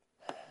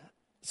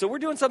So we're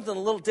doing something a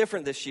little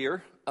different this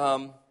year.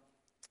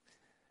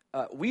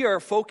 We are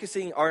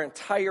focusing our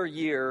entire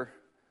year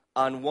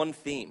on one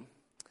theme,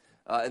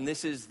 and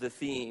this is the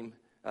theme,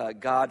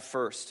 God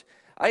First.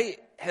 I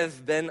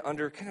have been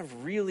under kind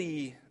of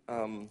really,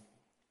 a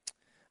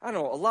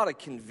lot of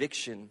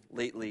conviction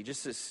lately,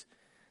 just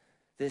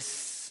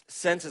this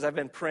sense as I've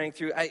been praying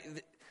through.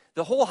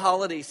 The whole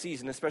holiday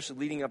season, especially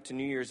leading up to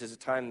New Year's, is a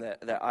time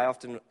that I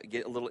often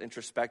get a little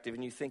introspective,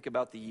 and you think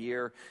about the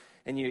year.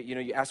 And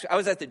you ask. I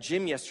was at the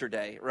gym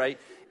yesterday, right?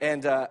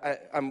 And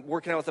I'm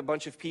working out with a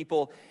bunch of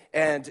people,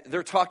 and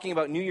they're talking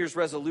about New Year's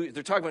resolutions.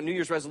 They're talking about New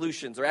Year's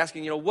resolutions. They're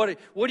asking, what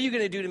are you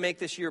going to do to make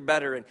this year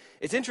better? And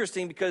it's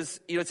interesting because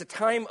it's a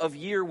time of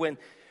year when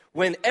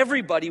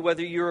everybody,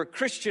 whether you're a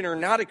Christian or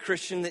not a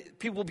Christian, that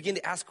people begin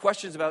to ask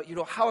questions about,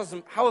 how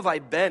have I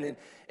been,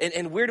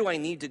 and where do I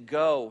need to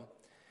go?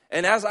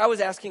 And as I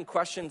was asking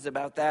questions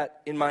about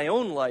that in my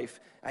own life,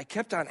 I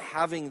kept on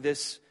having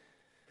this.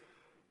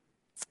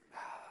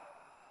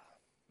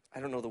 I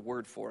don't know the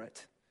word for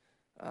it.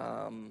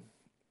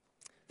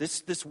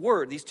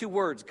 These two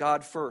words,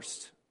 God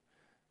first,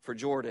 for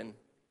Jordan.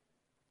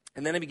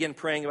 And then I began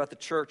praying about the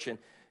church and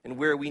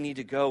where we need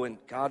to go, and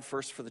God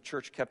first for the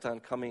church kept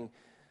on coming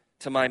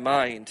to my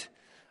mind.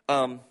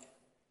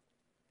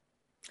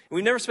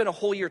 We've never spent a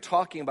whole year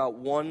talking about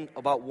one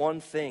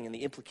thing and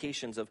the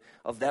implications of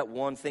that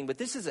one thing, but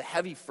this is a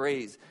heavy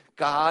phrase,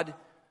 God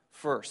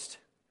first.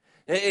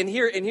 And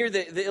here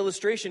the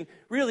illustration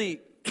really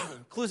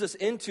clues us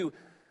into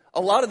a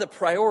lot of the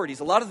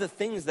priorities, a lot of the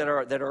things that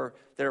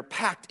are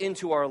packed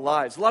into our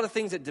lives, a lot of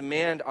things that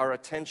demand our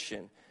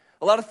attention,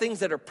 a lot of things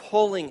that are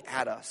pulling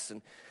at us.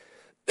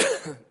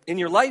 And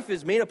your life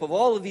is made up of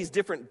all of these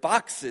different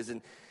boxes,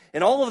 and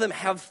all of them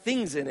have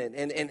things in it,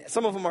 and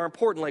some of them are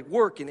important, like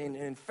work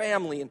and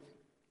family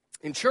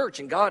and church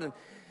and God,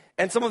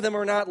 and some of them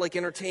are not, like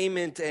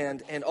entertainment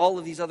and all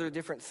of these other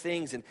different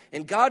things.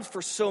 And God,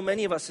 for so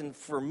many of us, and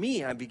for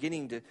me, I'm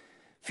beginning to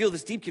feel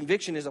this deep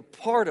conviction is a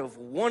part of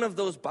one of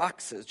those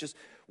boxes, just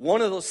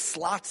one of those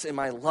slots in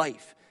my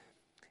life.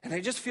 And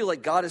I just feel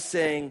like God is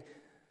saying,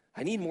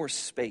 I need more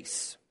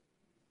space.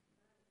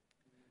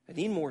 I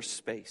need more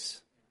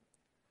space.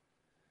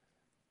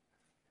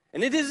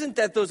 And it isn't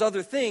that those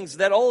other things,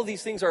 that all of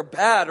these things are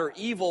bad or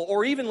evil,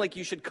 or even like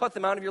you should cut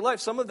them out of your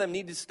life. Some of them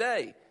need to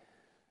stay.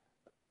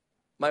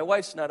 My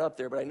wife's not up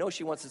there, but I know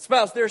she wants to.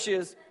 Spouse, there she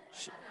is.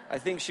 I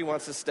think she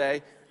wants to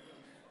stay.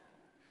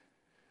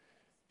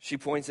 She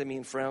points at me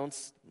and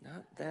frowns.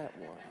 Not that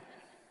one.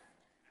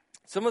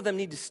 Some of them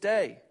need to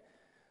stay.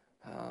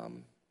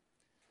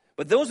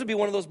 But those would be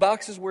one of those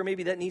boxes where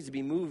maybe that needs to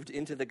be moved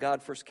into the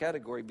God first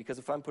category, because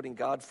if I'm putting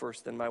God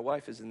first, then my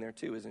wife is in there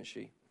too, isn't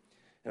she?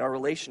 And our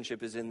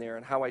relationship is in there,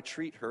 and how I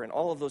treat her, and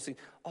all of those things.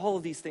 All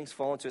of these things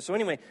fall into it. So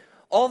anyway,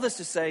 all this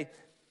to say,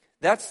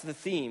 that's the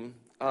theme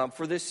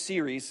for this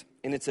series,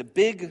 and it's a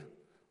big,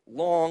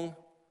 long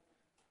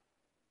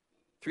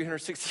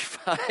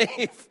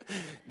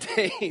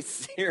 365-day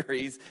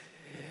series.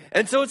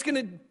 And so it's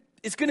going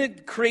to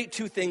create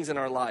two things in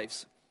our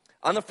lives.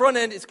 On the front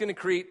end, it's going to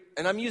create,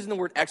 and I'm using the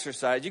word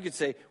exercise. You could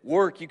say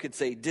work, you could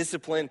say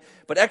discipline,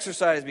 but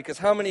exercise, because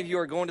how many of you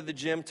are going to the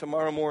gym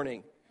tomorrow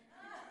morning?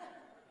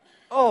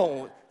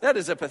 Oh, that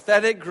is a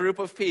pathetic group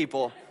of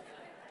people.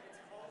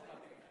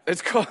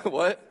 It's called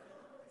what?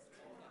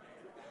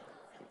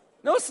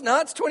 No, it's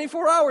not. It's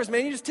 24 hours,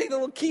 man. You just take the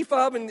little key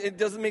fob, and it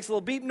makes a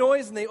little beep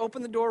noise, and they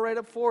open the door right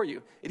up for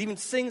you. It even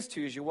sings to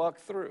you as you walk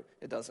through.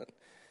 It doesn't.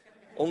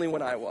 Only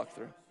when I walk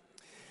through.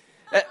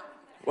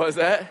 What was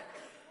that?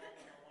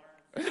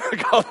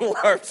 Called an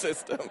alarm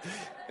system.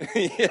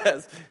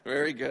 Yes,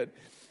 very good.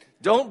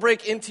 Don't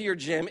break into your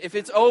gym. If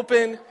it's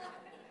open.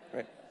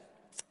 Right.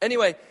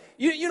 Anyway,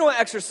 you know what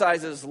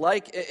exercise is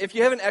like. If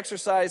you haven't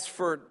exercised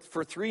for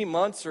 3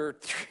 months or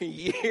 3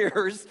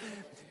 years,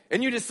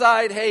 and you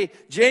decide, hey,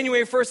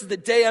 January 1st is the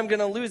day I'm going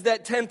to lose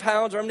that 10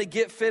 pounds, or I'm going to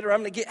get fit, or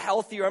I'm going to get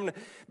healthy, or I'm going to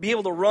be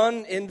able to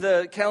run in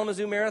the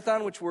Kalamazoo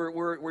Marathon, which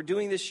we're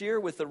doing this year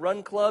with the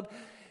Run Club.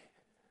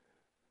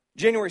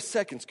 January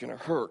 2nd is going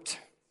to hurt,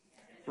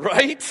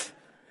 right?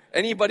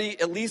 Anybody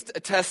at least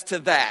attest to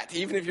that,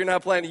 even if you're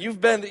not planning.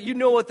 You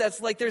know what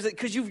that's like.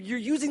 Because you're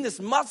using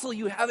this muscle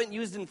you haven't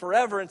used in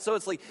forever, and so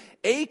it's like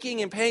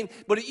aching and pain.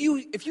 But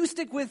if you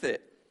stick with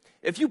it,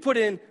 if you put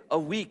in a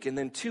week and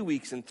then 2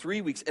 weeks and 3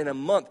 weeks and a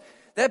month,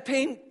 that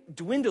pain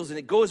dwindles and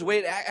it goes away.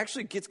 It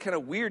actually gets kind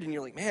of weird, and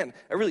you're like, man,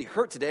 I really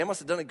hurt today. I must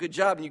have done a good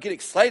job, and you get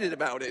excited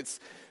about it. It's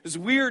this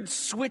weird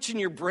switch in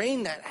your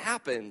brain that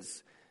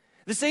happens.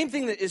 The same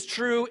thing that is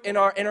true in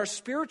our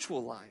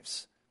spiritual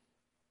lives.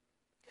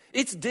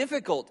 It's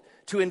difficult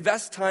to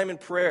invest time in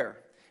prayer.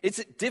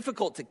 It's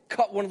difficult to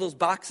cut one of those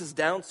boxes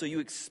down so you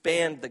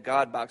expand the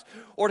God box,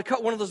 or to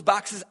cut one of those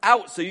boxes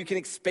out so you can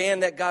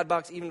expand that God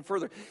box even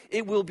further.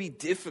 It will be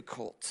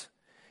difficult.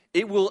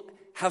 It will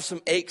have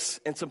some aches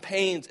and some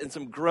pains and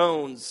some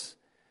groans.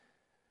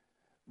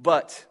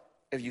 But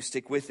if you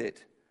stick with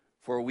it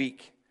for a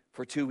week,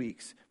 for 2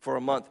 weeks, for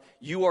a month,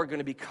 you are going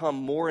to become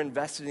more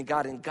invested in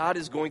God, and God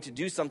is going to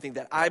do something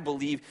that I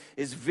believe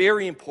is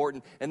very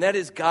important, and that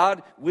is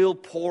God will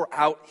pour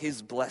out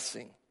his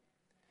blessing.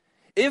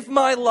 If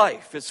my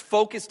life is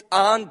focused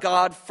on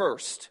God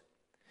first,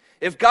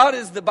 if God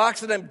is the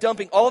box that I'm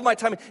dumping all of my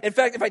time in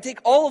fact, if I take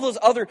all of those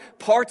other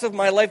parts of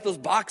my life, those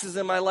boxes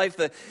in my life,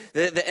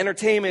 the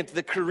entertainment,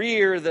 the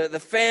career, the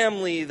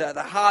family,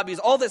 the hobbies,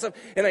 all that stuff,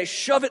 and I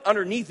shove it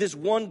underneath this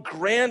one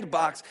grand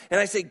box, and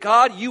I say,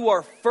 God, you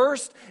are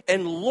first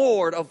and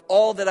Lord of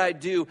all that I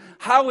do,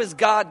 how is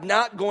God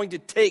not going to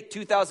take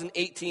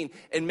 2018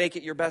 and make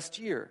it your best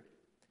year?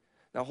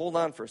 Now hold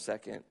on for a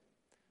second.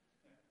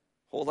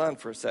 Hold on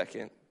for a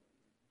second.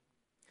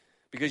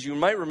 Because you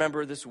might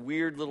remember this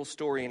weird little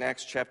story in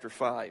Acts chapter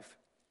 5.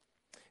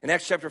 In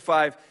Acts chapter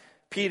 5,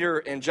 Peter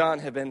and John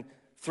have been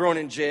thrown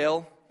in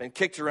jail, been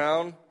kicked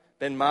around,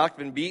 been mocked,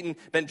 been beaten,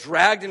 been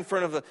dragged in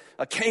front of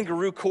a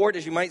kangaroo court,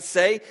 as you might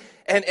say,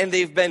 and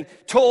they've been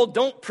told,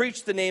 don't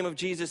preach the name of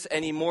Jesus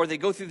anymore. They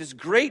go through this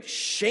great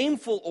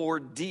shameful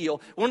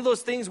ordeal. One of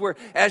those things where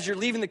as you're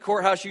leaving the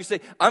courthouse, you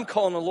say, I'm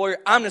calling a lawyer,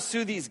 I'm going to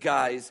sue these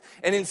guys.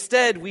 And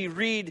instead, we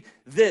read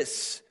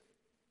this.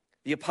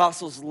 The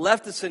apostles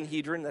left the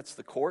Sanhedrin, that's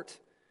the court,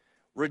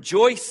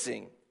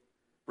 rejoicing.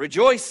 What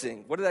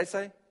did I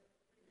say?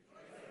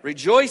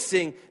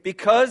 Rejoicing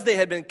because they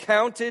had been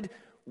counted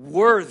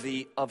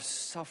worthy of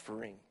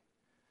suffering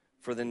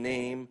for the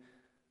name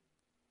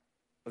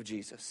of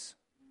Jesus.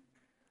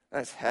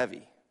 That's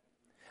heavy.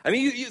 I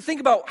mean, you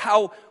think about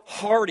how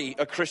hardy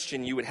a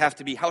Christian you would have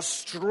to be, how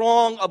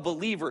strong a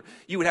believer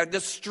you would have, the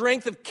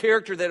strength of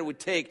character that it would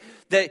take,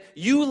 that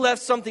you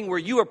left something where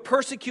you are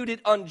persecuted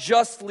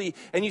unjustly,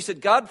 and you said,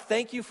 God,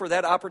 thank you for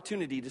that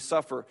opportunity to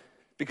suffer,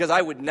 because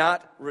I would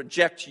not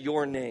reject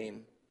your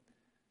name.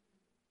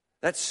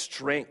 That's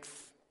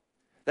strength.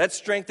 That's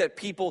strength that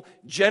people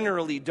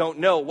generally don't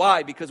know.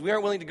 Why? Because we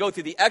aren't willing to go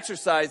through the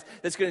exercise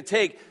that's going to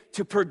take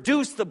to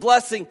produce the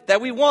blessing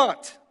that we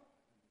want.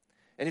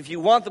 And if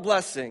you want the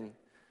blessing,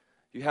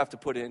 you have to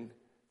put in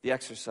the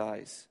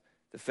exercise,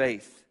 the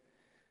faith.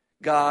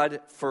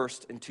 God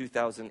first in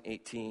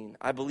 2018.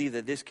 I believe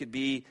that this could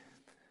be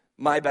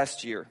my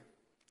best year.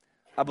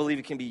 I believe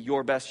it can be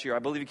your best year. I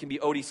believe it can be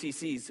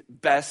ODCC's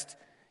best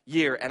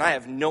year. And I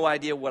have no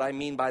idea what I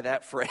mean by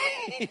that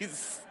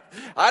phrase.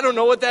 I don't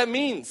know what that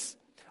means.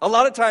 A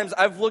lot of times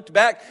I've looked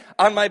back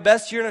on my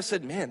best year and I've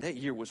said, man, that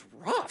year was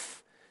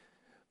rough.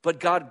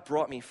 But God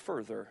brought me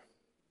further.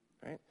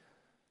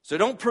 So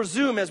don't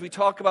presume as we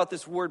talk about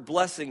this word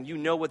blessing, you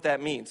know what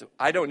that means.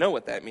 I don't know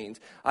what that means.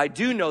 I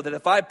do know that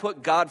if I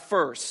put God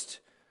first,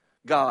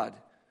 God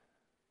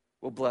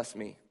will bless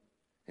me,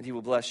 and he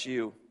will bless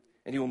you,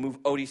 and he will move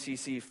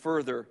ODCC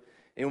further,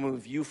 and will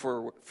move you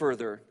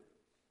further.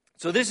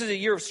 So this is a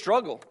year of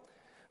struggle,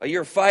 a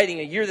year of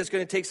fighting, a year that's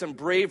going to take some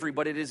bravery,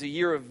 but it is a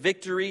year of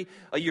victory,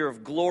 a year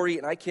of glory,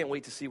 and I can't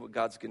wait to see what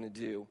God's going to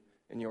do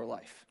in your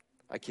life.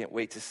 I can't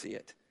wait to see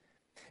it.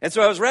 And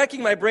so I was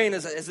racking my brain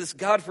as this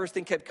God first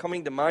thing kept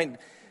coming to mind.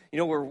 You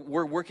know,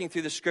 we're working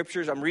through the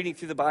scriptures. I'm reading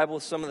through the Bible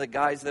with some of the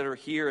guys that are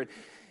here.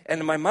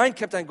 And my mind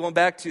kept on going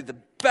back to the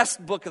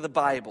best book of the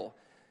Bible.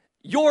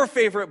 Your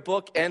favorite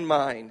book and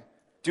mine,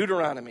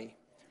 Deuteronomy.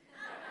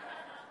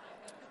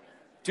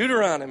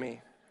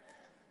 Deuteronomy.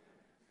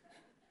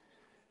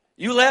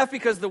 You laugh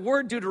because the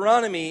word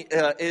Deuteronomy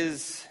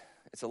it's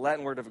a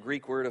Latin word of a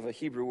Greek word of a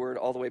Hebrew word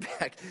all the way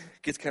back.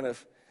 It gets kind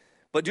of...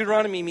 But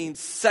Deuteronomy means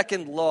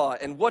second law.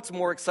 And what's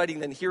more exciting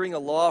than hearing a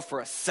law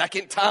for a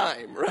second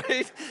time,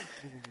 right?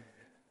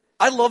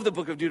 I love the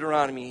book of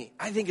Deuteronomy.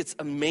 I think it's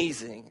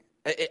amazing.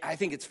 I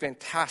think it's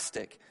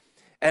fantastic.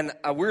 And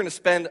we're going to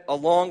spend a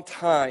long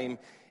time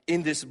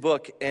in this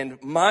book. And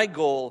my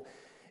goal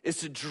is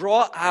to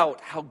draw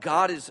out how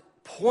God is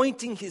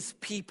pointing his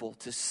people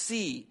to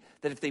see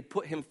that if they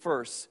put him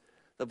first,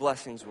 the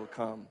blessings will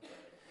come.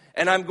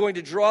 And I'm going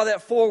to draw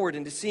that forward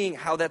into seeing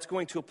how that's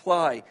going to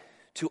apply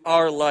to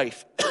our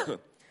life. And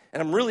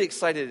I'm really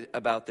excited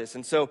about this.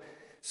 And so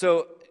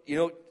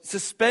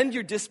suspend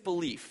your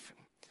disbelief.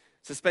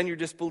 Suspend your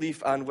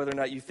disbelief on whether or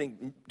not you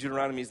think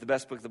Deuteronomy is the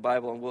best book of the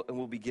Bible, and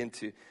we'll begin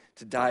to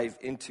dive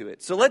into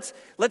it. So let's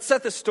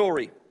set the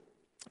story.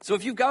 So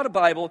if you've got a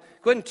Bible,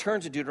 go ahead and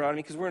turn to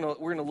Deuteronomy, because we're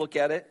gonna look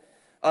at it.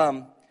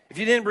 If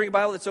you didn't bring a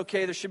Bible, that's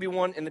okay. There should be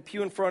one in the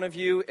pew in front of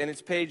you, and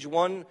it's page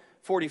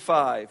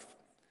 145.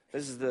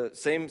 This is the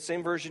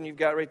same version you've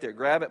got right there.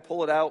 Grab it,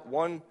 pull it out,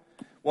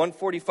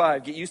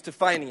 145. Get used to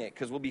finding it,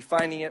 because we'll be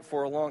finding it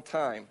for a long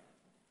time.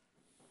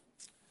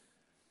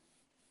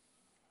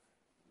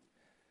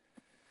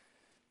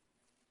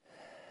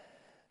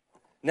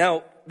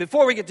 Now,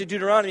 before we get to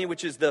Deuteronomy,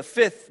 which is the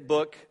fifth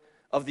book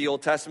of the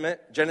Old Testament,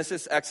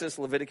 Genesis, Exodus,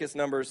 Leviticus,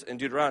 Numbers, and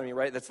Deuteronomy,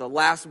 right? That's the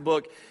last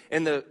book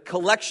in the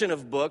collection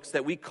of books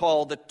that we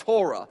call the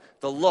Torah,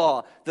 the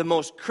law, the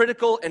most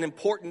critical and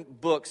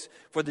important books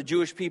for the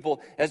Jewish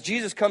people. As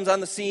Jesus comes on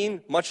the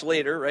scene much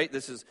later, right?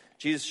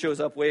 Jesus shows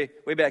up way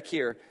back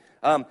here.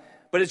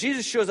 But as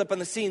Jesus shows up on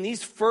the scene,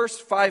 these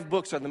first 5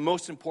 books are the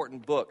most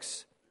important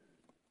books.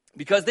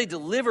 because they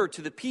deliver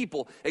to the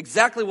people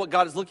exactly what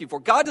God is looking for.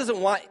 God doesn't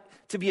want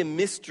to be a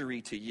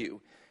mystery to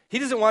you. He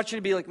doesn't want you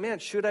to be like, man,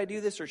 should I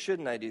do this or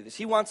shouldn't I do this?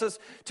 He wants us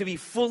to be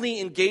fully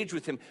engaged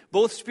with him,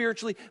 both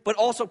spiritually but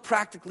also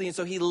practically. And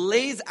so he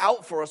lays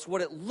out for us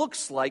what it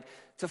looks like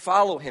to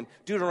follow him.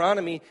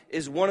 Deuteronomy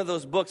is one of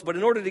those books. But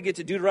in order to get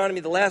to Deuteronomy,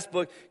 the last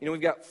book, we've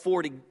got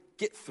 4 to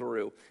get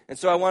through. And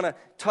so I want to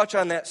touch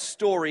on that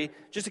story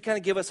just to kind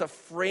of give us a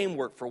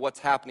framework for what's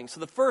happening.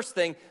 So the first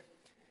thing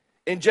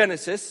in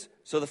Genesis,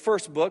 so the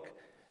first book,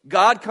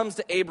 God comes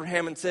to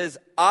Abraham and says,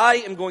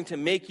 I am going to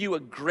make you a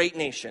great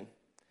nation.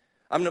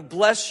 I'm going to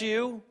bless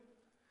you,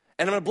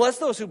 and I'm going to bless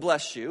those who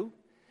bless you,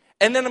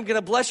 and then I'm going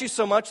to bless you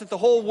so much that the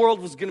whole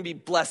world was going to be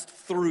blessed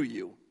through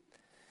you.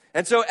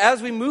 And so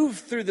as we move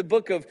through the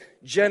book of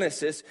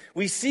Genesis,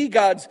 we see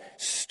God's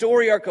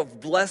story arc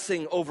of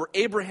blessing over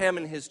Abraham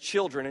and his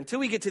children until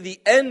we get to the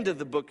end of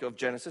the book of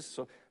Genesis.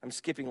 So I'm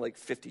skipping like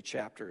 50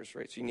 chapters,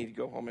 right? So you need to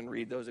go home and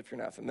read those if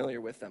you're not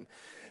familiar with them.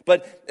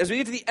 But as we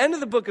get to the end of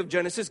the book of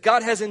Genesis,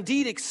 God has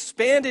indeed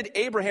expanded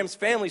Abraham's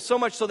family so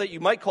much so that you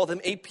might call them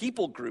a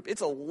people group.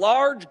 It's a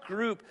large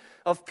group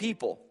of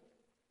people,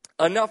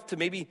 enough to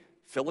maybe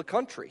fill a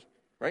country,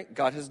 right?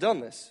 God has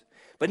done this.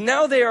 But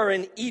now they are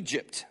in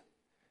Egypt.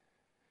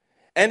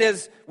 And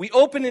as we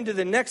open into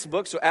the next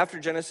book, so after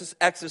Genesis,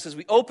 Exodus, as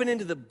we open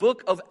into the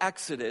book of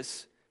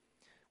Exodus,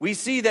 we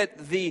see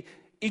that the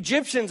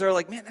Egyptians are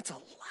like, man, that's a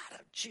lot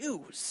of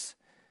Jews.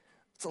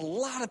 It's a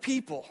lot of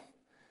people.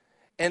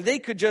 And they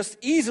could just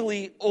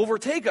easily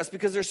overtake us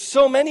because there's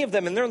so many of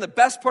them and they're in the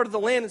best part of the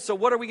land. And so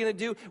what are we going to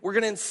do? We're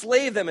going to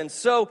enslave them. And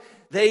so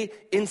they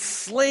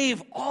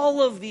enslave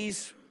all of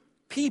these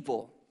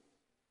people.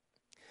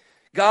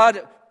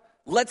 God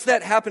lets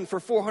that happen for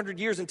 400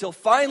 years until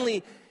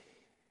finally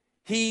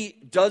he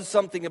does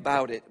something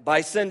about it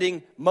by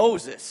sending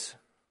Moses,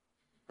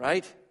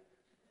 right?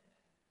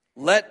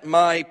 Let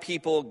my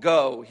people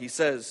go, he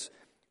says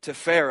to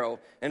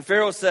Pharaoh. And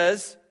Pharaoh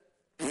says,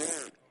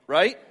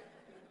 right?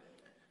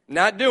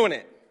 Not doing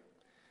it.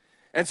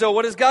 And so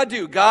what does God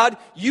do? God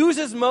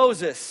uses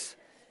Moses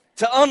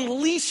to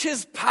unleash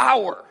his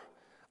power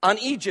on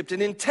Egypt.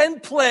 And in 10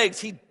 plagues,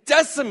 he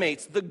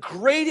decimates the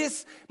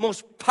greatest,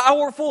 most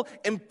powerful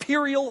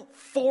imperial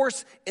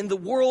force in the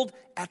world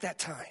at that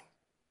time.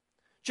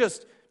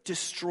 Just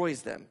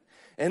destroys them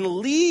and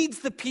leads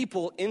the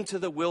people into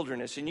the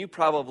wilderness. And you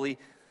probably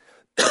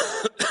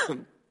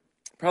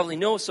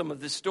know some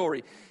of this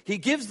story. He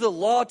gives the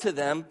law to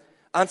them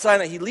on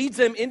Sinai. He leads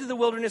them into the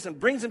wilderness and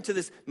brings them to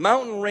this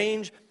mountain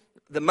range,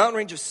 the mountain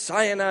range of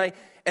Sinai.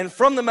 And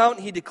from the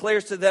mountain, he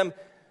declares to them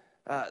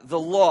the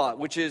law,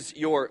 which is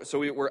so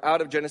we're out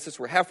of Genesis.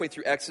 We're halfway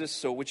through Exodus,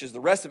 so which is the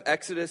rest of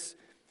Exodus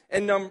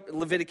and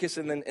Leviticus,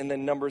 and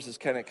then Numbers is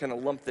kind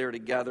of lumped there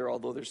together,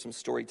 although there's some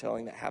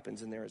storytelling that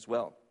happens in there as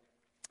well.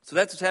 So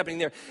that's what's happening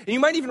there. And you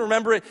might even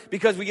remember it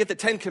because we get the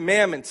 10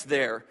 Commandments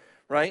there,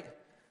 right?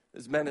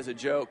 This is meant as a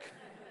joke.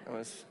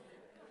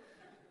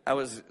 I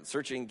was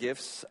searching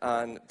GIFs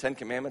on 10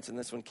 Commandments, and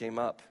this one came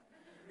up.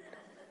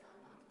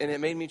 And it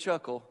made me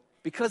chuckle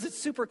because it's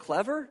super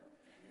clever.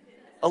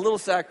 A little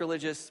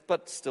sacrilegious,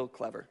 but still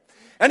clever.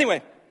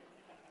 Anyway,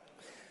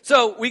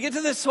 so we get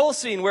to this whole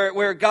scene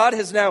where God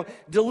has now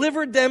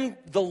delivered them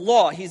the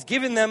law. He's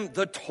given them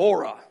the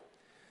Torah,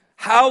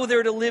 how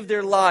they're to live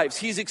their lives.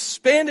 He's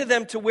expanded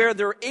them to where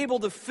they're able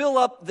to fill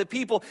up the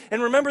people.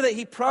 And remember that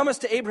he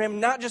promised to Abraham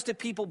not just a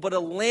people, but a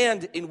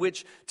land in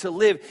which to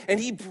live.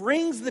 And he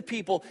brings the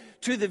people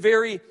to the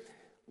very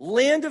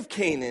land of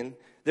Canaan.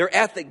 They're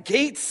at the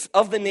gates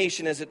of the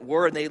nation, as it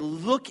were, and they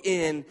look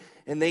in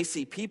and they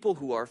see people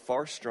who are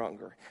far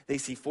stronger. They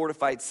see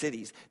fortified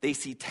cities. They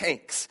see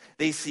tanks.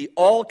 They see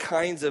all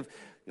kinds of,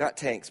 not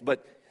tanks,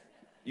 but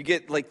you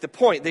get like the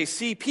point. They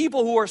see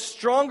people who are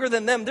stronger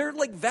than them. They're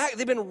like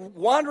they've been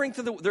wandering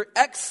they're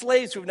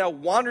ex-slaves who have now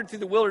wandered through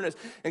the wilderness.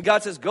 And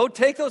God says, go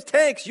take those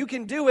tanks. You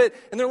can do it.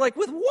 And they're like,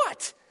 with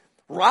what?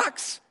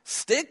 Rocks?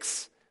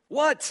 Sticks?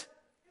 What?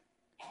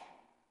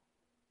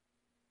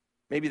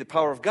 Maybe the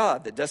power of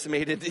God that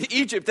decimated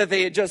Egypt that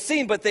they had just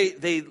seen, but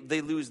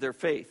they lose their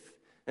faith.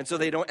 And so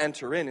they don't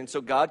enter in. And so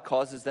God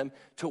causes them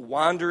to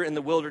wander in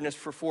the wilderness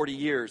for 40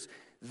 years.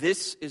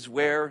 This is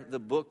where the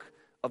book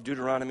of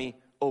Deuteronomy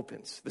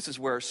opens. This is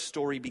where our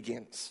story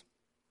begins.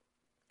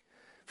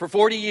 For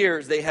 40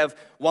 years, they have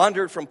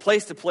wandered from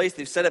place to place.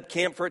 They've set up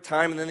camp for a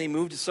time, and then they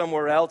moved to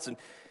somewhere else.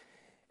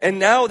 And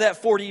now that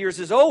 40 years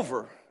is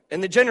over.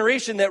 And the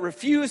generation that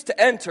refused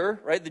to enter,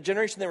 right, the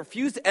generation that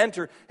refused to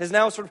enter has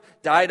now sort of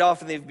died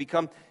off, and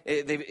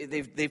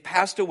they've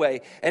passed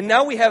away. And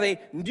now we have a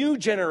new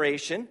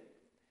generation,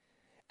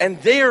 and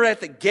they are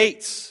at the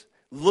gates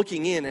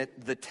looking in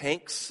at the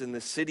tanks and the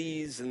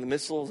cities and the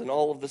missiles and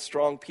all of the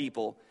strong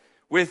people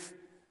with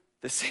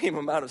the same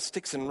amount of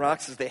sticks and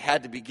rocks as they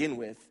had to begin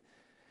with.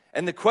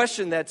 And the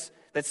question that's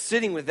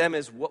sitting with them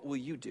is, what will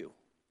you do?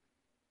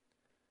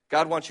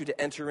 God wants you to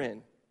enter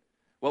in.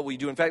 What will you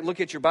do? In fact, look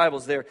at your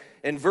Bibles there.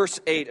 In verse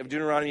 8 of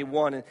Deuteronomy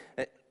 1,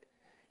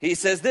 he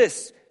says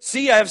this,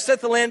 see, I have set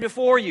the land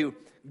before you.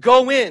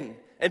 Go in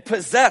and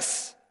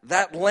possess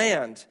that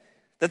land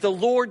that the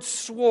Lord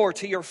swore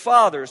to your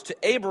fathers, to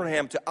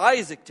Abraham, to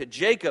Isaac, to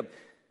Jacob,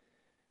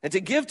 and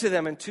to give to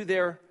them and to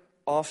their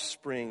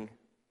offspring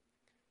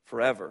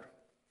forever.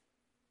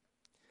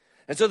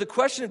 And so the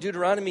question of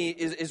Deuteronomy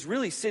is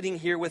really sitting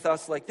here with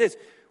us like this.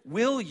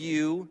 Will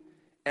you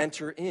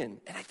enter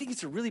in? And I think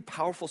it's a really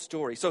powerful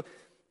story. So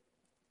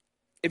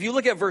if you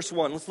look at verse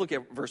 1, let's look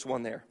at verse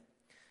 1 there.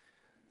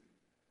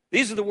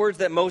 These are the words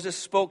that Moses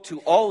spoke to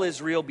all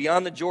Israel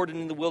beyond the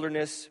Jordan in the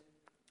wilderness,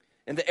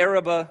 in the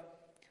Arabah,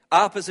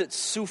 opposite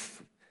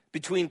Suf,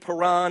 between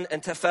Paran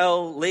and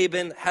Tefel,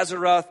 Laban,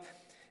 Hazeroth,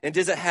 and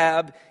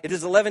Dizahab. It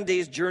is 11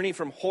 days' journey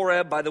from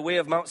Horeb by the way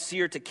of Mount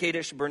Seir to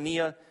Kadesh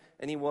Barnea.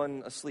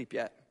 Anyone asleep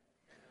yet?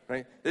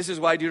 Right? This is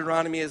why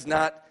Deuteronomy is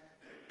not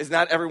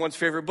everyone's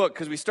favorite book,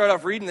 because we start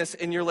off reading this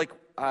and you're like,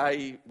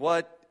 I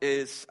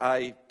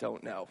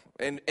don't know.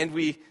 And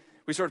we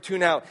sort of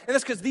tune out. And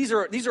that's because these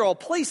are all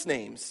place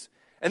names.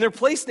 And they're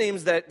place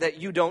names that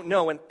you don't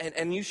know.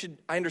 And you should,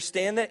 I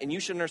understand that, and you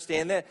should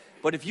understand that.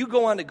 But if you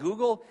go onto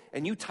Google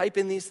and you type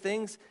in these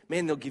things,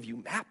 man, they'll give you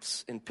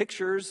maps and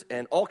pictures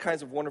and all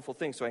kinds of wonderful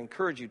things. So I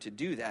encourage you to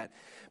do that.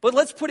 But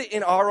let's put it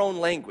in our own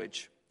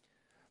language.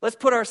 Let's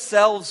put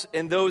ourselves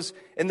in those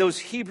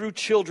Hebrew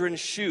children's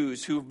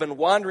shoes who've been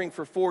wandering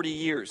for 40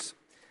 years.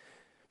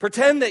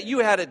 Pretend that you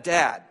had a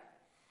dad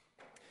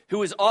who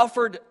was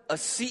offered a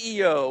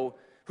CEO,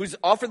 who's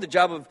offered the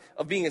job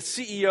of being a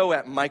CEO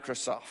at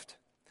Microsoft.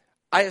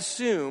 I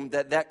assume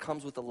that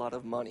comes with a lot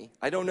of money.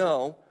 I don't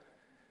know,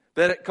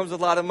 but it comes with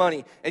a lot of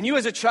money. And you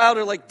as a child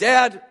are like,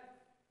 Dad,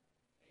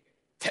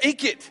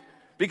 take it,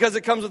 because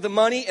it comes with the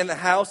money and the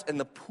house and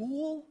the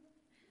pool.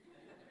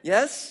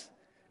 Yes?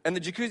 And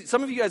the jacuzzi.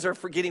 Some of you guys are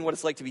forgetting what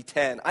it's like to be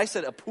 10. I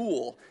said a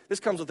pool. This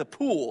comes with a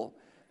pool.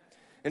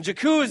 And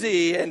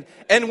jacuzzi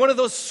and one of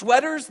those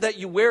sweaters that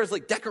you wear as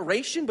like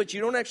decoration, but you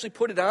don't actually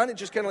put it on. It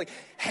just kind of like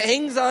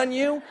hangs on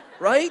you,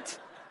 right?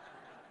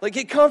 Like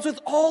it comes with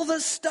all the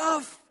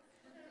stuff.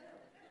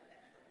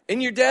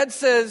 And your dad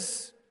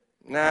says,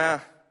 nah,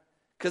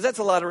 because that's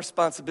a lot of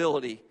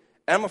responsibility.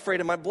 And I'm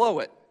afraid I might blow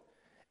it.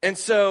 And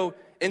so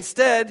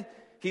instead,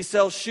 he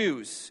sells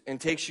shoes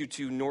and takes you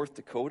to North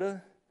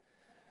Dakota,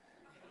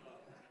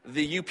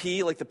 the UP,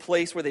 like the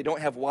place where they don't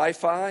have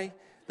Wi-Fi.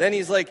 Then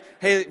he's like,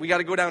 hey, we got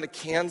to go down to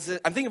Kansas.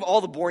 I'm thinking of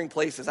all the boring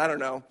places. I don't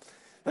know.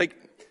 Like,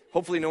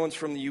 hopefully no one's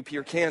from the UP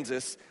or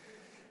Kansas.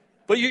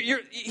 But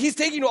he's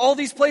taking you to all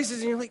these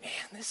places, and you're like, man,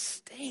 this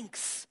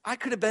stinks. I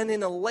could have been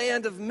in a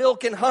land of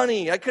milk and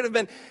honey. I could have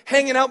been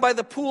hanging out by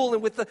the pool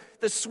and with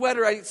the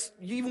sweater. You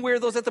even wear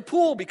those at the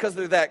pool because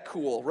they're that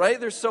cool, right?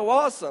 They're so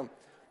awesome.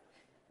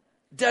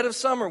 Dead of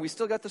summer, we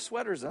still got the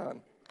sweaters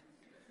on.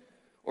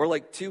 Or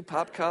like 2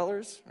 pop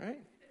collars,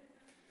 right?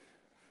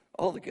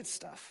 All the good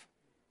stuff.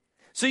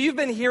 So you've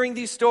been hearing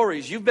these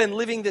stories. You've been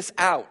living this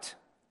out.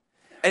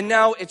 And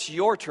now it's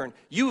your turn.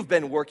 You've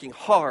been working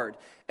hard,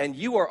 and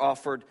you are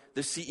offered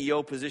the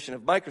CEO position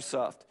of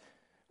Microsoft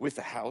with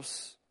the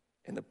house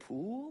and the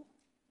pool.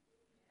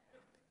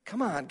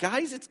 Come on,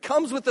 guys. It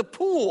comes with the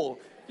pool.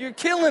 You're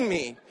killing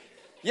me.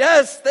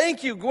 Yes,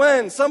 thank you,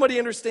 Gwen. Somebody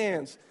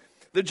understands.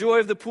 The joy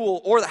of the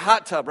pool or the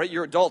hot tub, right?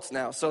 You're adults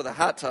now, so the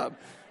hot tub.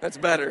 That's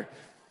better.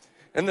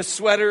 And the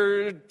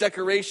sweater,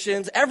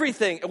 decorations,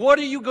 everything. What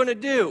are you going to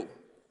do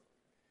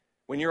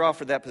when you're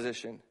offered that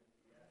position?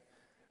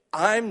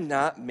 I'm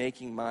not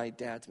making my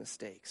dad's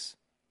mistakes.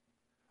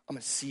 I'm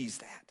going to seize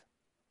that.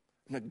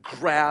 I'm going to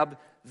grab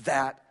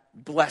that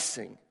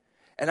blessing,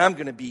 and I'm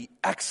going to be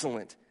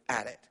excellent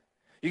at it.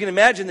 You can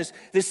imagine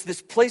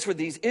this place where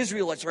these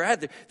Israelites are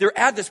at. They're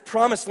at this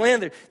promised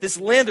land. This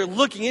land they're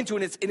looking into,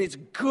 and it's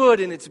good,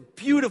 and it's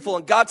beautiful.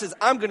 And God says,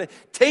 I'm going to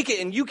take it,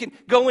 and you can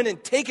go in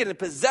and take it and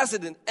possess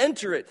it and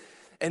enter it.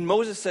 And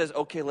Moses says,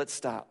 okay, let's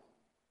stop,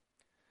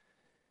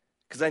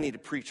 because I need to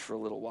preach for a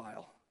little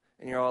while.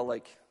 And you're all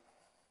like,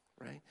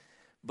 right?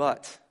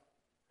 But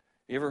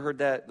you ever heard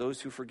that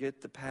those who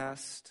forget the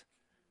past,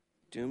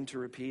 doomed to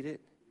repeat it?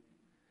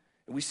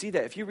 And we see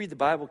that if you read the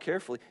Bible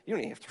carefully, you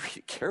don't even have to read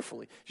it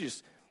carefully. You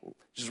just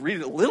read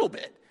it a little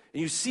bit.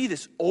 And you see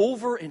this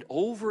over and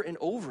over and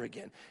over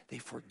again. They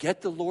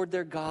forget the Lord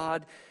their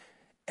God,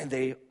 and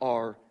they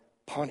are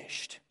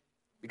punished.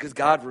 Because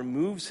God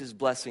removes his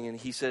blessing, and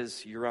he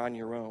says, you're on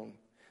your own.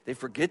 They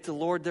forget the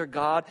Lord their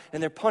God,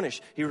 and they're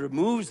punished. He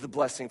removes the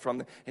blessing from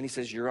them, and he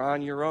says, you're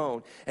on your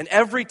own. And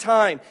every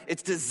time,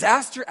 it's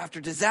disaster after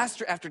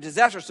disaster after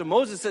disaster. So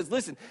Moses says,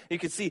 listen, you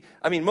can see,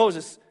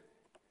 Moses,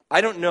 I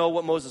don't know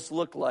what Moses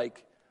looked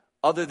like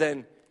other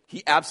than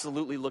he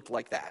absolutely looked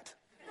like that.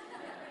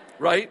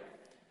 Right?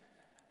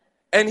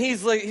 And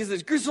he's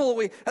this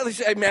grizzled, at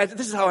least I imagine,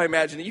 this is how I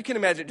imagine it. You can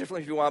imagine it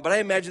differently if you want, but I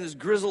imagine this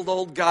grizzled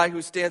old guy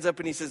who stands up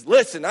and he says,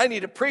 listen, I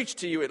need to preach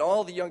to you. And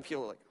all the young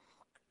people are like,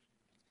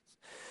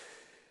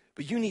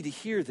 but you need to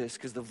hear this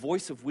because the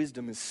voice of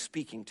wisdom is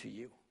speaking to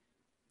you.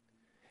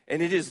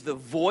 And it is the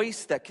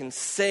voice that can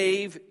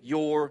save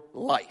your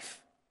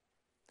life.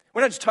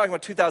 We're not just talking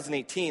about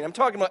 2018. I'm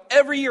talking about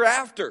every year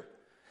after.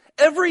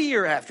 every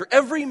year after,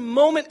 every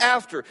moment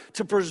after,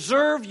 to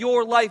preserve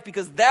your life,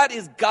 because that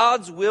is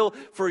God's will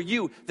for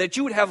you, that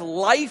you would have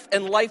life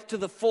and life to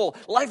the full,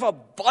 life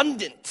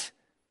abundant.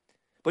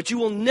 But you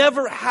will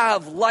never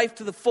have life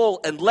to the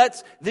full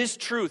unless this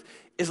truth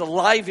is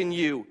alive in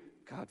you.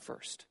 God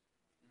first.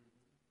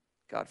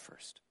 God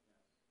first.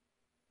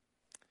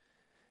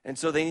 And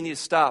so they need to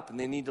stop and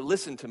they need to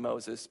listen to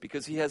Moses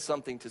because he has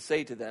something to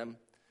say to them.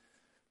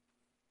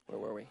 Where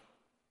were we?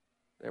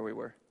 There we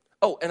were.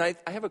 Oh, and I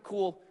have a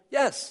cool,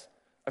 yes,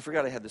 I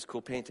forgot I had this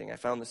cool painting. I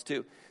found this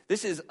too.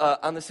 This is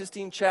on the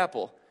Sistine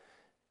Chapel,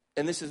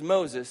 and this is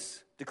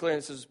Moses declaring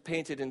this was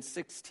painted in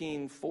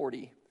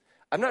 1640.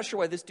 I'm not sure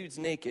why this dude's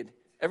naked.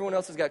 Everyone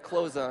else has got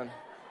clothes on.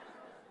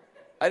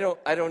 I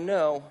don't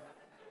know.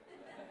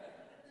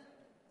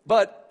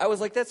 But I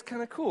was like, that's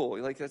kind of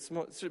cool. Like it's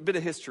a bit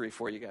of history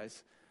for you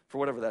guys, for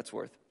whatever that's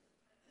worth.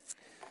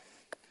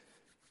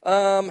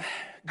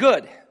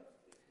 Good.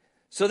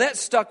 So that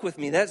stuck with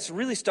me. That's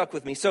really stuck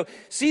with me. So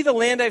see the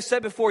land I've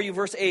set before you,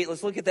 verse 8.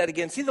 Let's look at that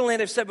again. See the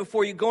land I've set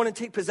before you. Go in and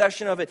take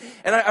possession of it.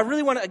 And I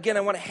really want to, I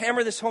want to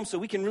hammer this home so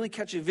we can really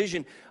catch a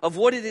vision of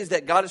what it is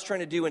that God is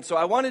trying to do. And so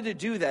I wanted to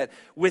do that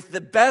with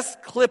the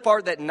best clip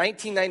art that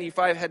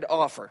 1995 had to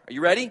offer. Are you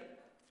ready?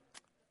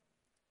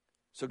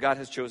 So God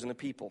has chosen a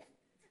people,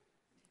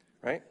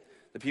 right?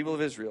 The people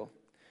of Israel.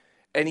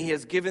 And he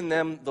has given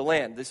them the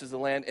land. This is the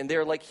land. And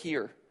they're like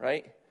here,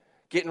 right?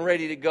 Getting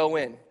ready to go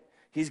in.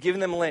 He's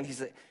given them land. He's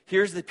like,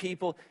 here's the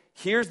people,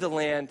 here's the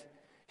land,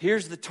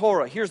 here's the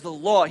Torah, here's the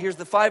law, here's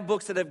the 5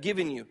 books that I've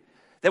given you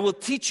that will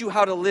teach you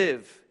how to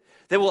live,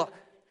 that will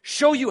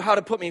show you how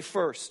to put me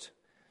first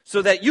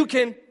so that you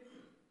can,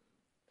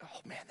 oh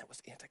man, that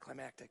was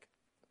anticlimactic.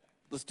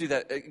 Let's do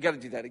that. You got to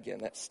do that again.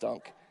 That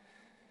stunk.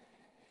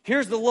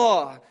 Here's the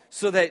law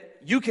so that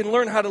you can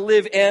learn how to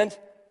live and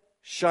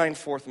shine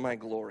forth my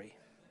glory.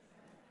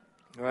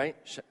 All right?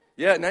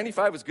 Yeah,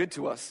 95 was good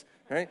to us,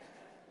 right?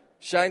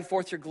 Shine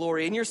forth your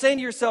glory. And you're saying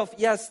to yourself,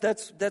 yes,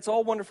 that's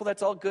all wonderful,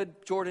 that's all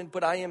good, Jordan,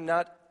 but I am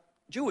not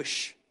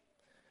Jewish.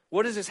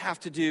 What does this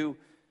have to do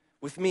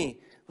with me?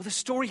 Well, the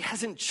story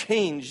hasn't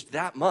changed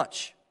that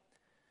much.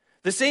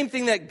 The same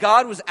thing that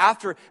God was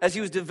after as he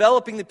was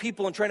developing the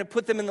people and trying to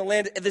put them in the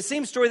land, the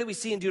same story that we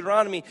see in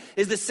Deuteronomy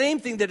is the same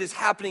thing that is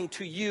happening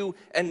to you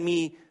and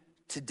me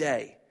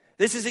today.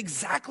 This is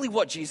exactly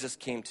what Jesus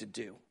came to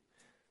do.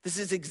 This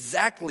is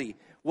exactly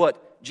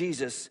what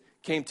Jesus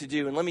came to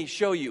do. And let me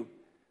show you.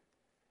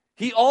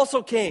 He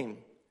also came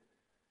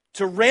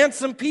to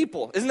ransom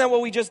people. Isn't that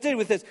what we just did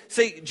with this?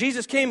 Say,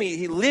 Jesus came,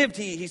 he lived,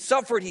 he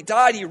suffered, he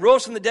died, he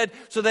rose from the dead,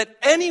 so that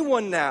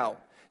anyone now,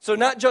 so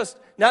not just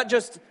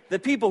the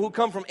people who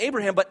come from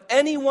Abraham, but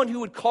anyone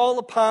who would call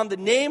upon the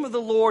name of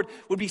the Lord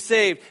would be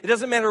saved. It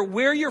doesn't matter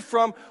where you're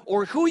from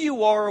or who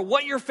you are or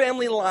what your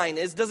family line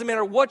is. It doesn't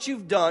matter what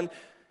you've done.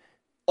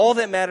 All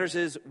that matters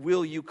is,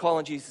 will you call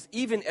on Jesus?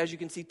 Even, as you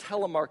can see,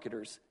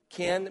 telemarketers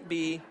can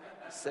be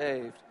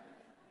saved.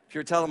 If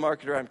you're a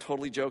telemarketer, I'm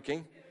totally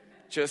joking.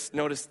 Just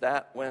noticed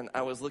that when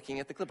I was looking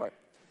at the clip art.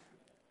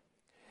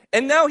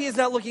 And now he is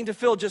not looking to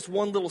fill just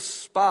one little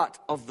spot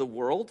of the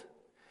world.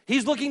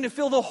 He's looking to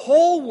fill the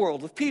whole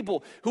world with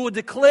people who would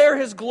declare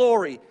his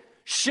glory,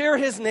 share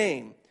his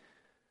name,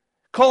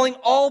 calling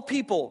all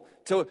people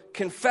to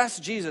confess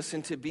Jesus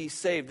and to be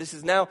saved. This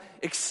is now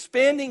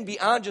expanding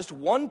beyond just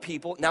one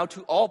people, now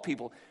to all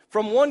people,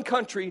 from one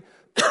country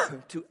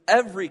to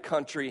every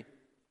country.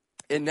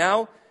 And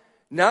now,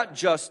 not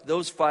just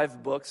those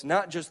 5 books,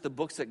 not just the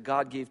books that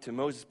God gave to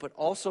Moses, but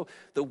also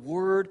the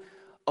word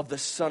of the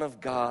Son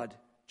of God,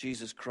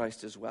 Jesus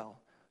Christ as well.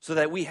 So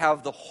that we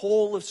have the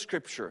whole of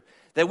Scripture,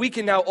 that we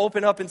can now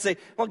open up and say,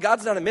 well,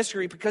 God's not a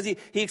mystery because he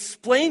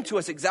explained to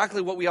us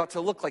exactly what we ought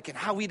to look like and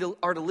how we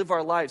are to live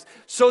our lives.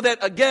 So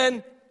that,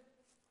 again,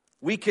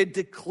 we could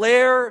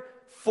declare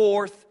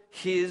forth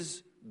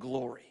his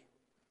glory.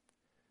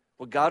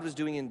 What God was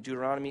doing in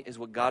Deuteronomy is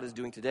what God is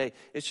doing today.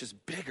 It's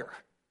just bigger.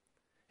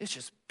 It's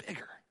just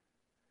bigger.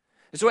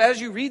 And so as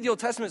you read the Old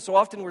Testament, so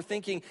often we're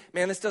thinking,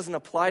 man, this doesn't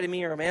apply to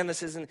me, or man,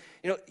 this isn't,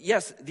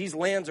 yes, these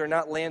lands are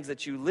not lands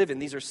that you live in.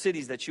 These are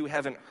cities that you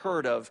haven't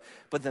heard of.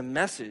 But the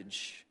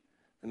message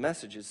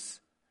is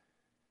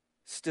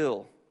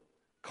still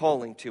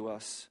calling to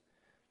us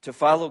to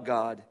follow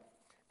God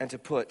and to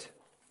put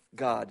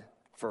God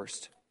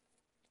first.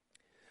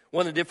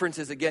 One of the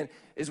differences, again,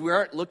 is we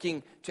aren't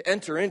looking to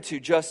enter into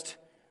just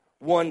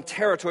one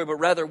territory, but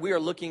rather we are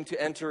looking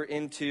to enter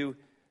into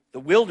the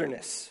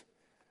wilderness.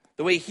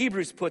 The way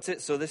Hebrews puts it,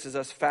 so this is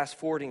us fast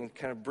forwarding and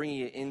kind of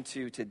bringing it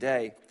into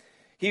today.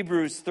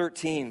 Hebrews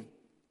 13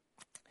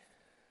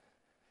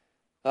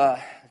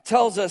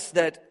 tells us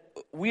that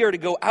we are to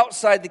go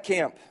outside the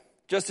camp,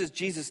 just as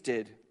Jesus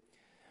did.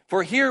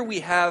 For here we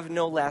have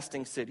no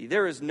lasting city.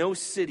 There is no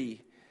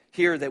city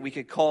here that we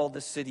could call the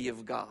city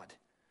of God.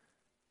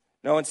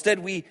 No, instead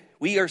we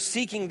are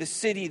seeking the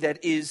city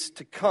that is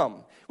to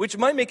come, which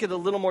might make it a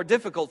little more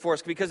difficult for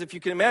us, because if you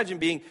can imagine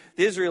being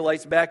the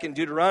Israelites back in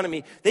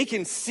Deuteronomy, they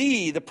can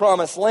see the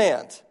promised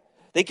land.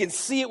 They can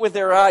see it with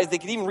their eyes. They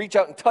can even reach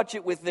out and touch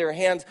it with their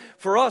hands.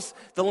 For us,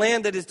 the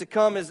land that is to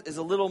come is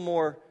a little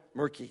more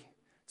murky.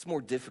 It's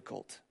more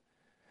difficult.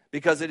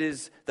 Because it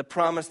is the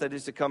promise that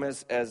is to come,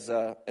 as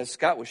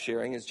Scott was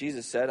sharing, as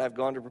Jesus said, I've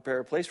gone to prepare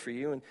a place for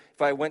you, and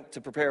if I went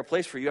to prepare a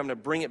place for you, I'm going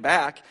to bring it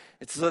back.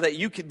 It's so that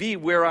you could be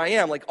where I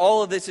am. Like,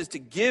 all of this is to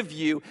give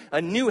you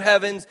a new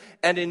heavens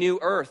and a new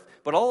earth.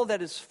 But all of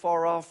that is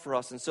far off for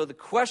us. And so the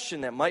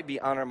question that might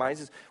be on our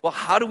minds is, well,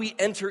 how do we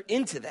enter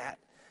into that?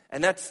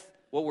 And that's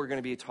what we're going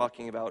to be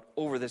talking about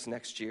over this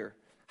next year.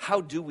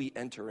 How do we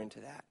enter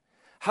into that?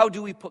 How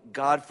do we put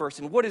God first?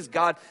 And what does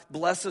God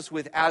bless us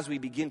with as we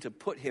begin to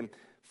put him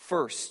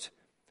first,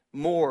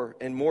 more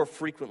and more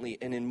frequently,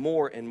 and in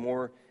more and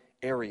more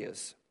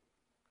areas?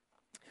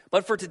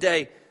 But for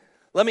today,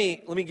 let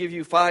me give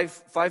you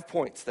five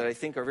points that I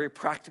think are very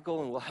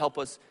practical and will help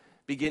us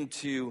begin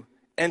to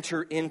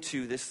enter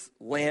into this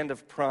land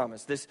of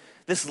promise,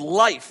 this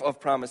life of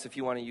promise, if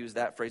you want to use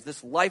that phrase,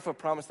 this life of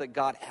promise that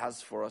God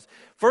has for us.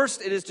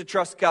 First, it is to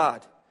trust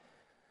God.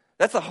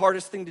 That's the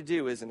hardest thing to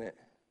do, isn't it?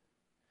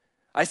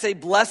 I say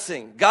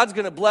blessing. God's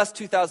going to bless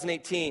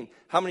 2018.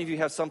 How many of you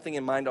have something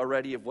in mind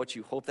already of what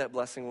you hope that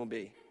blessing will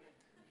be?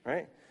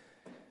 Right?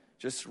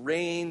 Just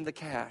rain the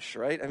cash,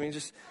 right? I mean,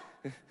 just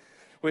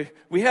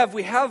we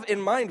have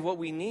in mind what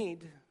we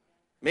need.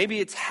 Maybe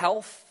it's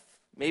health.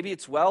 Maybe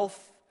it's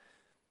wealth.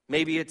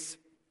 Maybe it's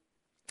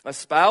a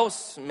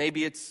spouse.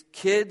 Maybe it's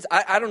kids.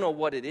 I don't know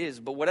what it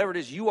is, but whatever it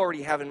is, you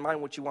already have in mind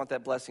what you want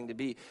that blessing to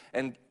be.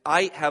 And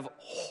I have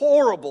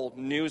horrible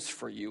news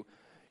for you.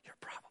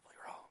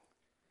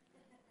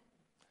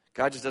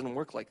 God just doesn't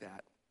work like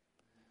that.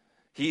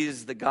 He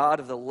is the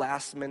God of the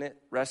last-minute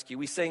rescue.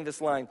 We sang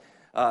this line,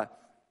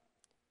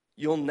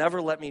 you'll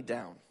never let me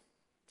down.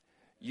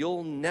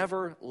 You'll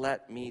never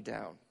let me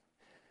down.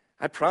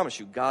 I promise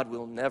you, God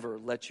will never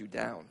let you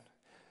down.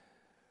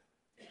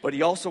 But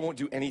he also won't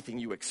do anything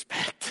you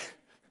expect.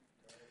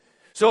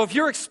 So if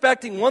you're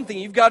expecting one thing,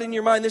 you've got in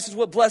your mind, this is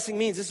what blessing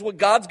means, this is what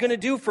God's going to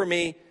do for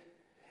me,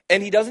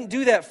 and he doesn't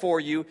do that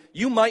for you,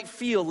 you might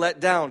feel let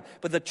down.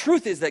 But the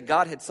truth is that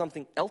God had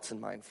something else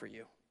in mind for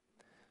you.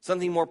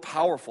 Something more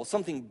powerful,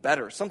 something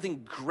better,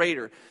 something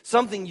greater,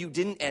 something you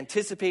didn't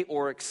anticipate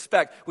or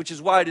expect, which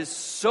is why it is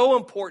so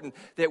important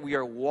that we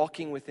are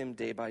walking with him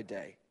day by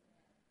day.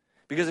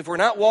 Because if we're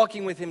not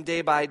walking with him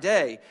day by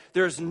day,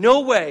 there's no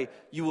way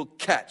you will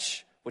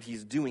catch what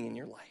he's doing in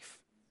your life.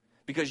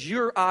 Because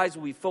your eyes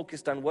will be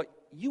focused on what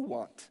you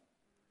want,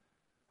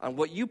 on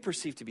what you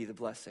perceive to be the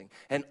blessing.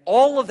 And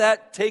all of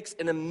that takes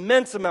an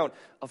immense amount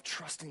of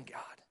trust in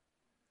God,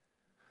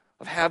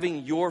 of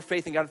having your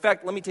faith in God. In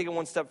fact, let me take it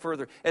one step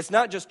further. It's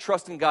not just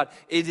trust in God,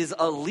 it is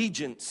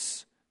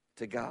allegiance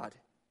to God.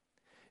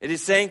 It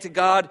is saying to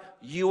God,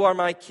 you are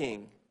my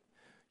King,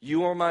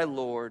 you are my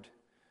Lord,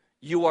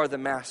 you are the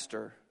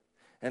Master,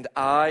 and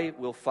I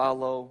will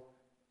follow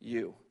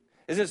you.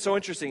 Isn't it so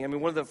interesting? I mean,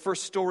 one of the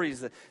first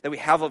stories that we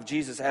have of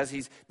Jesus as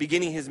he's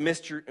beginning his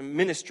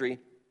ministry,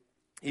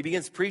 he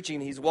begins preaching,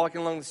 and he's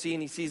walking along the sea,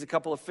 and he sees a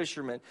couple of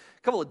fishermen,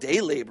 a couple of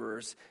day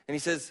laborers, and he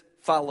says,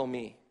 follow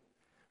me.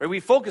 Right? We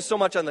focus so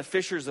much on the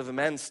fishers of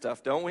men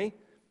stuff, don't we?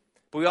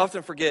 But we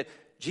often forget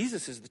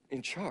Jesus is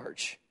in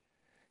charge.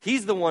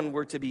 He's the one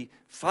we're to be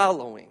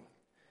following.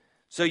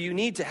 So you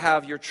need to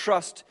have your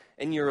trust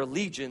and your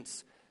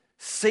allegiance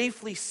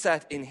safely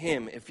set in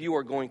him if you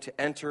are going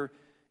to enter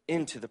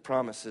into the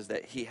promises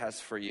that he has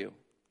for you.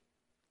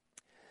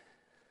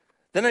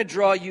 Then I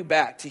draw you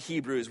back to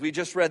Hebrews. We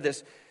just read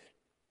this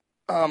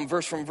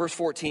verse from verse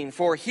 14.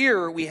 For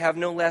here we have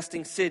no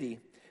lasting city,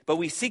 but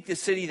we seek the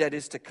city that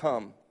is to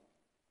come.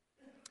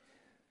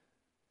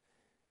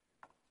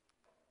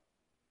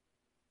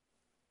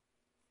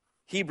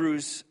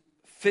 Hebrews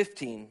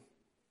 15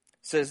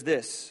 says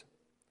this,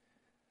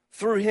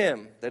 through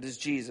him, that is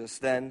Jesus,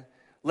 then,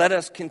 let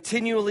us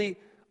continually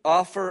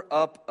offer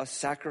up a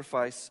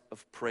sacrifice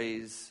of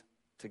praise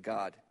to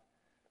God.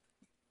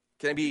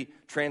 Can I be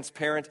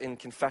transparent and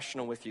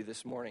confessional with you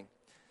this morning?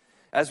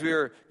 As we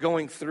were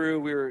going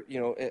through,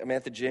 I'm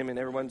at the gym, and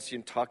everyone's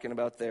talking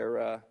about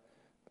their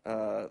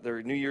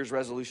New Year's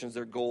resolutions,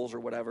 their goals or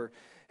whatever,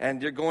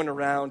 and they're going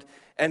around.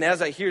 And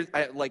as I hear,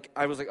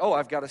 I was like, oh,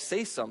 I've got to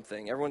say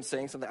something. Everyone's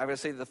saying something. I've got to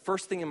say the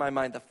first thing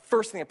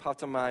that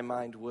popped in my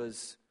mind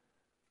was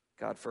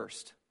God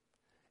first.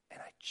 And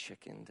I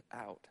chickened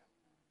out.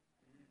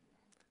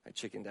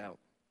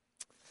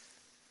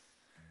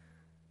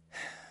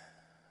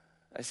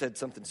 I said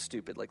something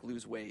stupid, like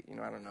lose weight.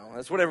 I don't know.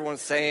 That's what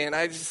everyone's saying.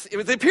 It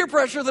was the peer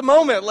pressure of the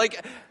moment.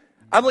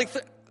 I'm like,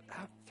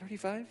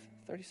 35,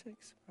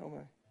 36? How am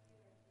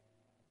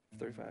I?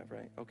 35,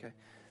 right? Okay.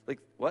 Like,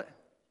 what?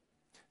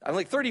 I'm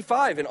like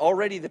 35, and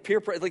already the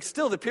peer pressure,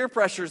 still the peer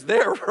pressure's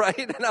there, right?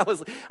 And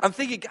I'm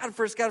thinking, God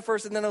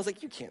first. And then I was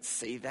like, you can't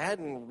say that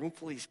in a room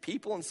full of these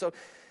people. And so,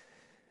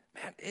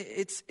 man,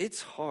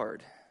 it's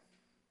hard.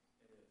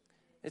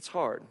 It's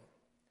hard.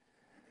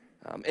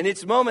 And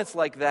it's moments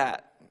like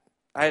that.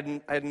 I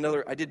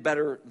did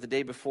better the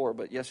day before,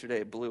 but yesterday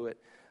I blew it.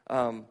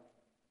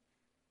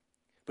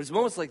 But it's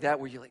moments like that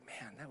where you're like,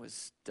 man, that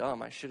was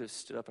dumb. I should have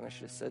stood up and I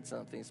should have said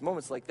something. It's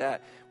moments like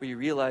that where you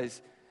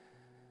realize,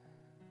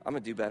 I'm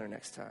going to do better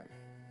next time.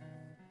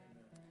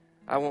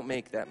 I won't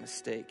make that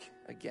mistake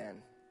again.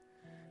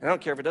 And I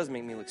don't care if it does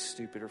make me look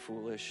stupid or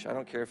foolish. I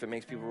don't care if it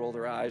makes people roll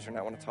their eyes or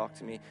not want to talk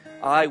to me.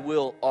 I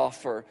will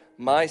offer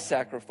my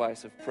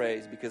sacrifice of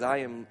praise because I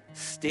am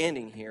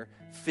standing here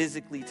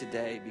physically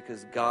today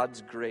because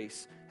God's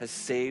grace has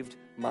saved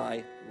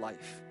my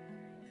life.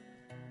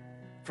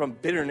 From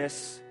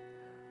bitterness,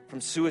 from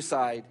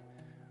suicide,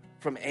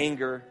 from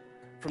anger,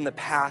 from the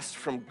past,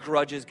 from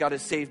grudges. God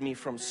has saved me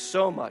from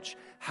so much.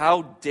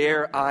 How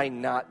dare I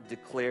not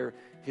declare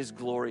His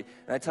glory?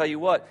 And I tell you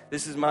what,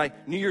 this is my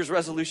New Year's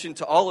resolution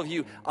to all of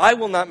you. I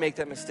will not make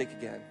that mistake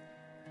again.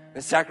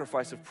 The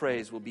sacrifice of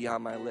praise will be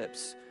on my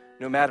lips,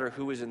 no matter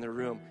who is in the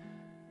room.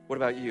 What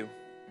about you?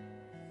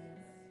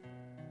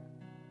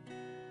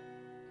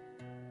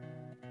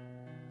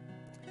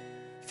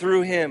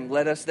 Through Him,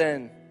 let us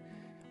then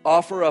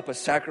offer up a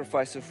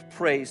sacrifice of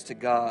praise to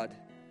God.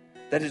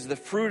 That is the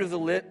fruit of the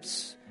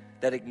lips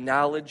that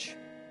acknowledge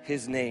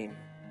His name.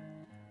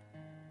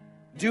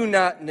 Do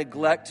not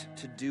neglect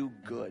to do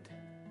good.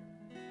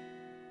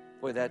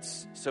 Boy,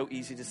 that's so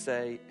easy to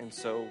say and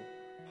so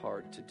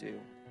hard to do.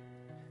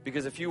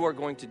 Because if you are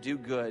going to do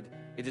good,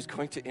 it is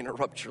going to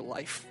interrupt your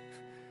life.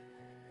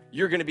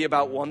 You're going to be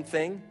about one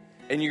thing,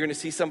 and you're going to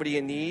see somebody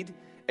in need,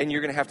 and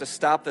you're going to have to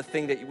stop the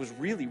thing that was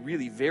really,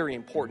 really very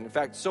important. In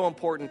fact, so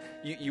important,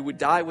 you would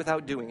die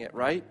without doing it,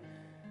 right?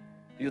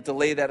 You have to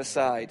lay that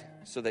aside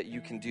so that you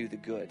can do the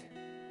good.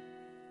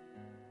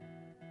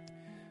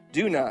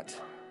 Do not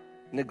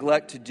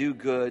neglect to do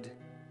good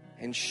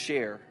and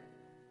share.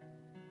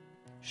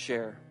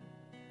 Share.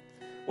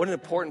 What an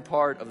important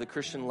part of the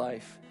Christian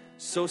life.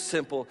 So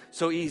simple,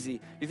 so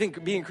easy. You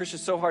think being a Christian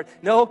is so hard?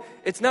 No,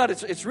 it's not.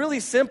 It's really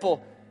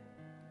simple,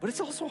 but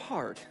it's also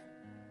hard.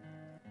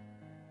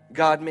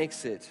 God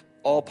makes it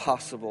all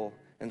possible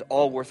and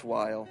all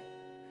worthwhile.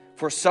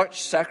 For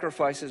such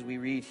sacrifices, we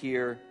read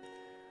here,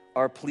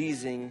 are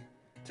pleasing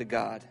to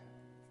God.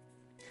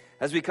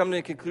 As we come to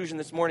a conclusion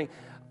this morning,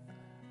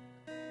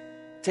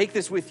 take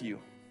this with you.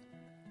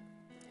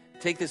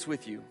 Take this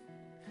with you.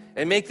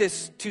 And make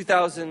this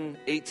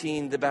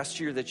 2018 the best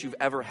year that you've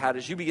ever had.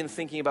 As you begin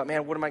thinking about,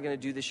 man, what am I going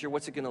to do this year?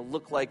 What's it going to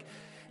look like?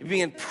 You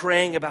begin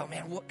praying about,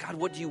 man,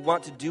 what do you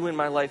want to do in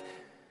my life?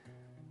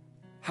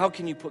 How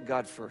can you put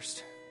God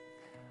first?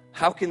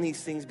 How can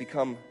these things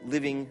become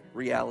living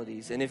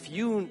realities? And if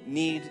you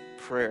need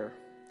prayer,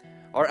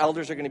 our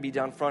elders are going to be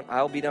down front.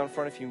 I'll be down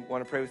front if you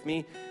want to pray with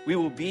me. We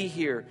will be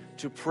here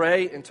to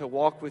pray and to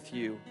walk with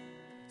you.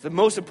 The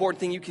most important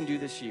thing you can do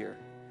this year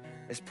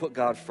is put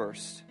God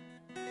first.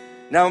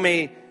 Now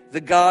may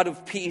the God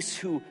of peace,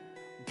 who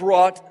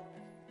brought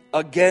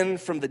again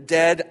from the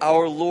dead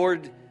our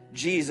Lord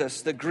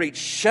Jesus, the great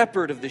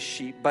shepherd of the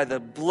sheep, by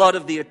the blood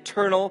of the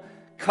eternal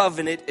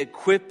covenant,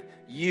 equip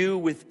you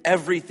with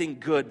everything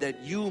good,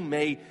 that you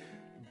may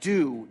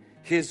do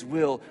His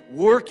will,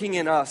 working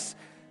in us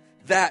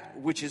that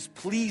which is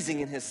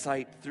pleasing in His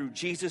sight, through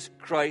Jesus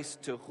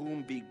Christ, to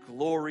whom be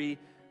glory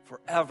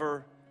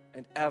forever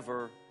and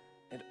ever.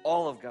 And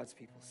all of God's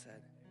people said,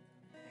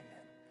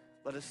 amen.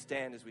 Let us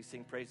stand as we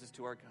sing praises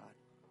to our God.